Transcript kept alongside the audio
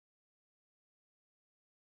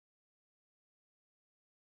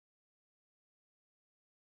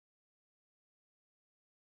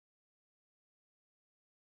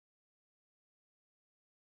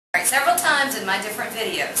Several times in my different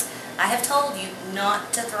videos, I have told you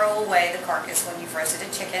not to throw away the carcass when you've roasted a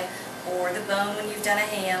chicken, or the bone when you've done a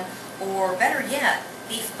ham, or better yet,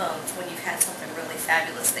 beef bones when you've had something really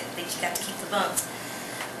fabulous that you got to keep the bones.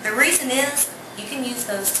 The reason is you can use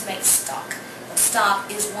those to make stock. And stock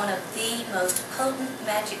is one of the most potent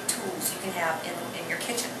magic tools you can have in your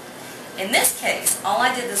kitchen. In this case, all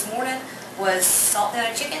I did this morning was salt down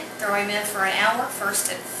a chicken, throw him in for an hour, first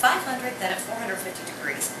at 500, then at 450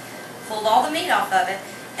 degrees. Pulled all the meat off of it,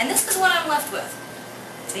 and this is what I'm left with.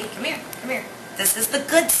 See, come here, come here. This is the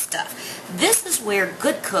good stuff. This is where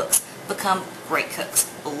good cooks become great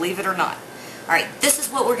cooks, believe it or not. Alright, this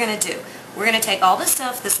is what we're going to do. We're going to take all the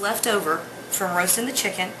stuff that's left over from roasting the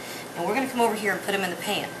chicken, and we're going to come over here and put them in the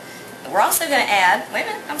pan. And we're also going to add, wait a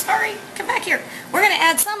minute, I'm sorry, come back here. We're going to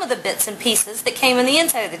add some of the bits and pieces that came in the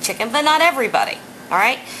inside of the chicken, but not everybody.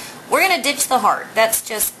 Alright? We're going to ditch the heart. That's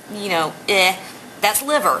just, you know, that's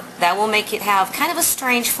liver. That will make it have kind of a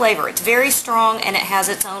strange flavor. It's very strong and it has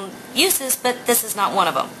its own uses, but this is not one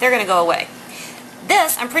of them. They're going to go away.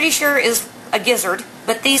 This, I'm pretty sure, is a gizzard,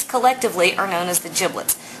 but these collectively are known as the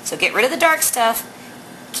giblets. So get rid of the dark stuff,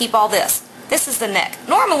 keep all this. This is the neck.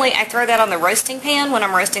 Normally I throw that on the roasting pan when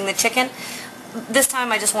I'm roasting the chicken. This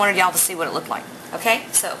time I just wanted y'all to see what it looked like. Okay?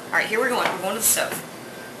 So, alright, here we're going. We're going to the stove.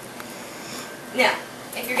 Now,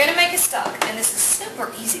 if you're going to make a stock, and this is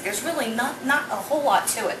super easy, there's really not a whole lot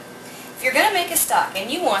to it. If you're going to make a stock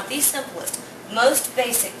and you want the simplest, most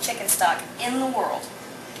basic chicken stock in the world,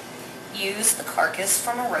 use the carcass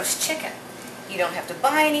from a roast chicken. You don't have to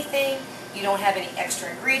buy anything. You don't have any extra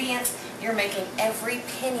ingredients. You're making every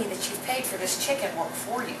penny that you've paid for this chicken work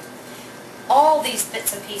for you. All these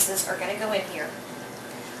bits and pieces are going to go in here.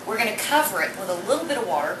 We're going to cover it with a little bit of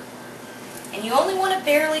water, and you only want to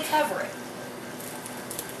barely cover it.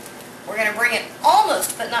 We're going to bring it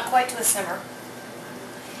almost, but not quite, to a simmer.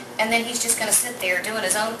 And then he's just going to sit there doing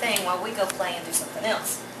his own thing while we go play and do something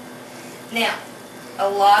else. Now, a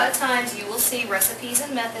lot of times you will see recipes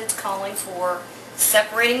and methods calling for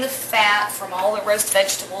separating the fat from all the roast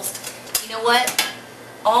vegetables. You know what?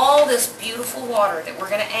 All this beautiful water that we're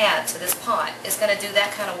going to add to this pot is going to do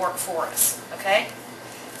that kind of work for us. Okay?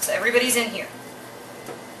 So everybody's in here.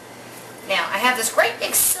 Now, I have this great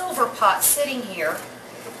big silver pot sitting here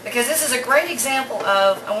because this is a great example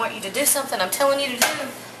of I want you to do something I'm telling you to do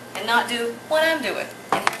and not do what I'm doing.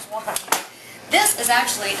 And here's why. This is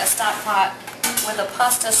actually a stock pot with a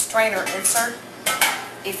pasta strainer insert.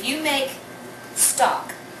 If you make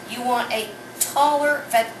stock, you want a taller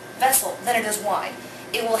vessel than it is wide.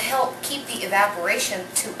 It will help keep the evaporation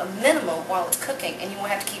to a minimum while it's cooking, and you won't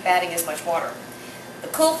have to keep adding as much water. The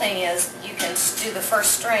cool thing is you can do the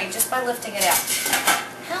first strain just by lifting it out.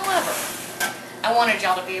 However, I wanted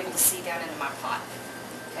y'all to be able to see down into my pot.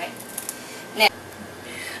 Okay? Now,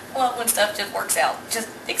 I love when stuff just works out just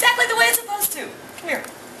exactly the way it's supposed to. Come here.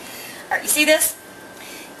 Alright, you see this?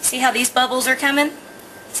 You see how these bubbles are coming?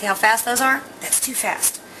 See how fast those are? That's too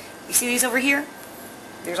fast. You see these over here?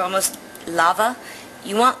 There's almost lava.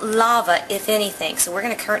 You want lava, if anything. So we're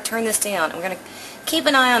going to turn this down. And we're going to keep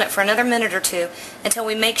an eye on it for another minute or two until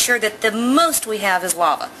we make sure that the most we have is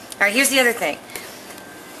lava. Alright, here's the other thing.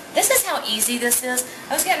 This is how easy this is.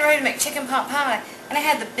 I was getting ready to make chicken pot pie, and I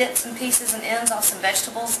had the bits and pieces and ends off some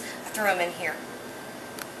vegetables. I threw them in here.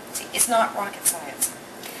 See, it's not rocket science.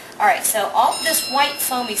 Alright, so all of this white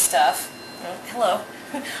foamy stuff, hello,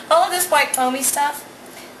 all of this white foamy stuff,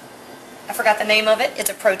 I forgot the name of it. It's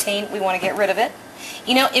a protein. We want to get rid of it.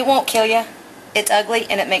 You know, it won't kill you. It's ugly,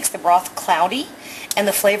 and it makes the broth cloudy, and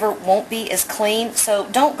the flavor won't be as clean, so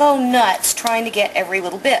don't go nuts trying to get every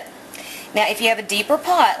little bit. Now, if you have a deeper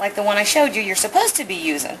pot, like the one I showed you, you're supposed to be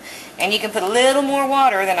using, and you can put a little more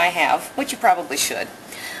water than I have, which you probably should,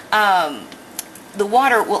 the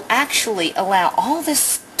water will actually allow all this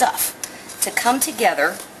stuff to come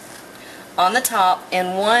together on the top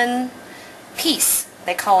in one piece.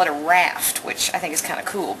 They call it a raft, which I think is kind of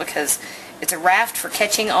cool because it's a raft for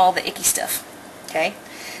catching all the icky stuff. Okay?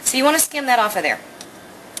 So you want to skim that off of there.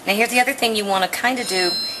 Now here's the other thing you want to kind of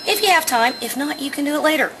do if you have time. If not, you can do it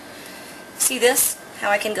later. See this? How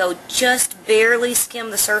I can go just barely skim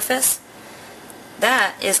the surface?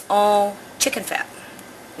 That is all chicken fat.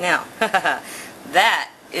 Now, that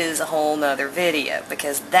is a whole nother video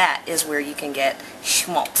because that is where you can get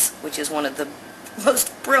schmaltz, which is one of the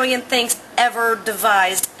most brilliant things ever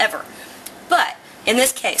devised ever. But in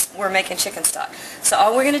this case, we're making chicken stock. So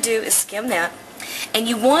all we're going to do is skim that, and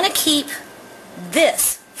you want to keep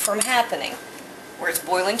this from happening where it's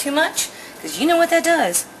boiling too much, because you know what that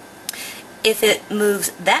does. If it moves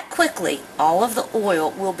that quickly, all of the oil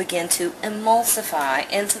will begin to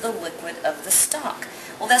emulsify into the liquid of the stock,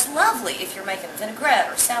 Well, that's lovely if you're making vinaigrette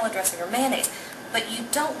or salad dressing or mayonnaise, but you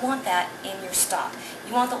don't want that in your stock.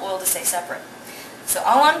 You want the oil to stay separate. So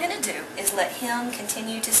all I'm going to do is let him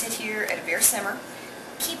continue to sit here at a bare simmer,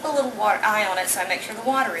 keep a little eye on it so I make sure the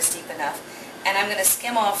water is deep enough, and I'm going to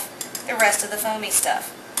skim off the rest of the foamy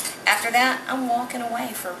stuff. After that, I'm walking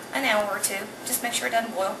away for an hour or two. Just make sure it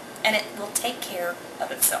doesn't boil, and it will take care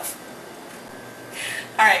of itself.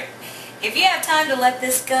 Alright, if you have time to let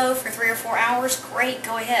this go for 3 or 4 hours, great,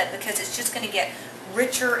 go ahead, because it's just going to get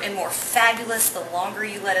richer and more fabulous the longer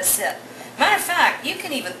you let it sit. Matter of fact, you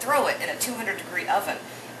can even throw it in a 200-degree oven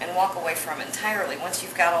and walk away from it entirely once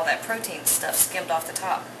you've got all that protein stuff skimmed off the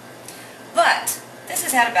top. But this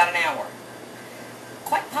has had about an hour,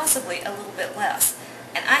 quite possibly a little bit less.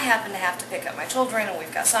 And I happen to have to pick up my children, and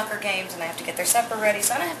we've got soccer games, and I have to get their supper ready,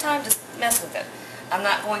 so I don't have time to mess with it. I'm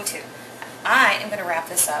not going to. I am going to wrap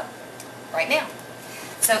this up right now.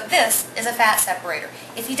 So this is a fat separator.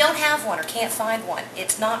 If you don't have one or can't find one,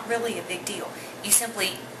 it's not really a big deal. You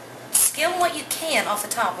simply skim what you can off the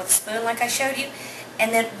top with a spoon like I showed you,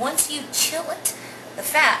 and then once you chill it, the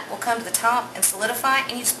fat will come to the top and solidify,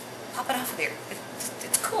 and you just pop it off of there.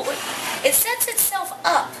 It's cool. It sets itself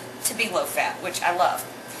up to be low fat, which I love.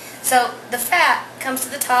 So the fat comes to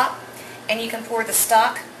the top, and you can pour the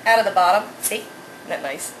stock out of the bottom. See? Isn't that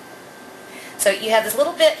nice? So you have this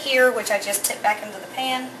little bit here, which I just tip back into the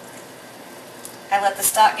pan. I let the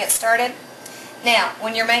stock get started. Now,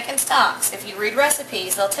 when you're making stocks, if you read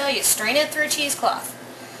recipes, they'll tell you strain it through cheesecloth.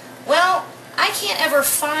 Well, I can't ever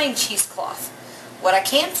find cheesecloth. What I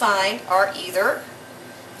can find are either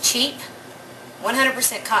cheap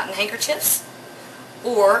 100% cotton handkerchiefs,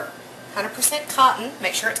 or 100% cotton,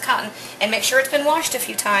 make sure it's cotton, and make sure it's been washed a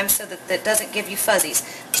few times so that it doesn't give you fuzzies.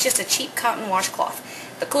 It's just a cheap cotton washcloth.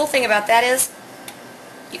 The cool thing about that is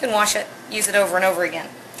you can wash it, use it over and over again.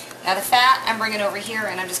 Now the fat I'm bringing over here,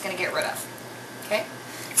 and I'm just going to get rid of. Okay?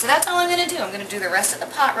 So that's all I'm going to do. I'm going to do the rest of the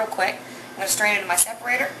pot real quick. I'm going to strain it into my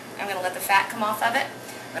separator. I'm going to let the fat come off of it.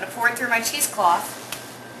 I'm going to pour it through my cheesecloth.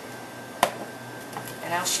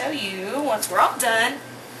 And I'll show you, once we're all done,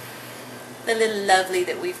 the little lovely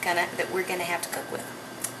that we're gonna have to cook with.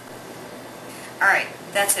 Alright,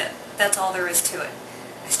 that's it. That's all there is to it.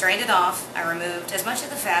 I strained it off. I removed as much of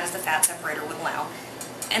the fat as the fat separator would allow.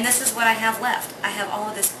 And this is what I have left. I have all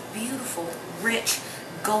of this beautiful, rich,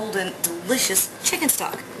 golden, delicious chicken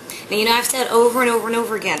stock. Now, you know, I've said over and over and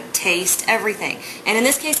over again, taste everything. And in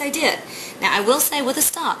this case, I did. Now, I will say with a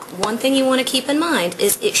stock, one thing you want to keep in mind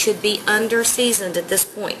is it should be under-seasoned at this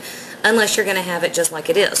point, unless you're going to have it just like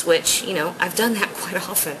it is, which, you know, I've done that quite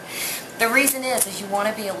often. The reason is you want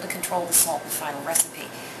to be able to control the salt in the final recipe.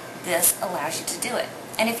 This allows you to do it.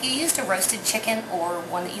 And if you used a roasted chicken or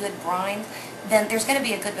one that you had brined, then there's going to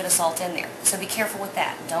be a good bit of salt in there. So be careful with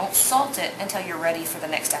that. Don't salt it until you're ready for the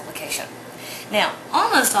next application. Now,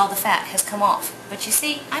 almost all the fat has come off, but you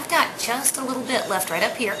see, I've got just a little bit left right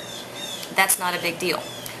up here. That's not a big deal.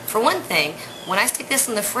 For one thing, when I stick this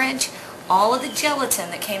in the fridge, all of the gelatin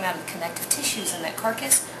that came out of the connective tissues in that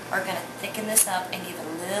carcass are going to thicken this up and give it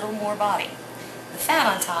a little more body. The fat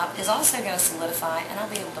on top is also going to solidify, and I'll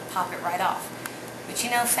be able to pop it right off. But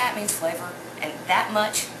you know, fat means flavor, and that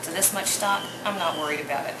much to this much stock, I'm not worried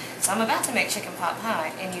about it. So I'm about to make chicken pot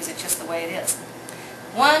pie and use it just the way it is.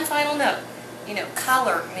 One final note. You know,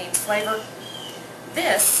 color means flavor.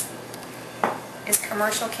 This is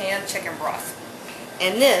commercial canned chicken broth.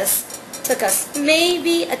 And this took us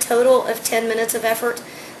maybe a total of 10 minutes of effort.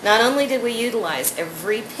 Not only did we utilize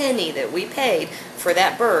every penny that we paid for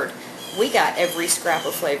that bird, we got every scrap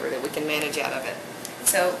of flavor that we can manage out of it.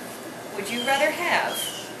 So, would you rather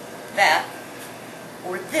have that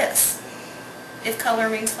or this if color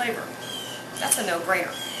means flavor? That's a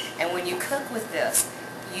no-brainer. And when you cook with this,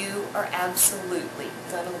 you are absolutely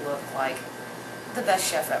going to look like the best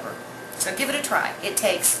chef ever. So give it a try. It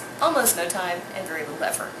takes almost no time and very little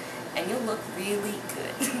effort. And you'll look really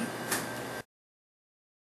good.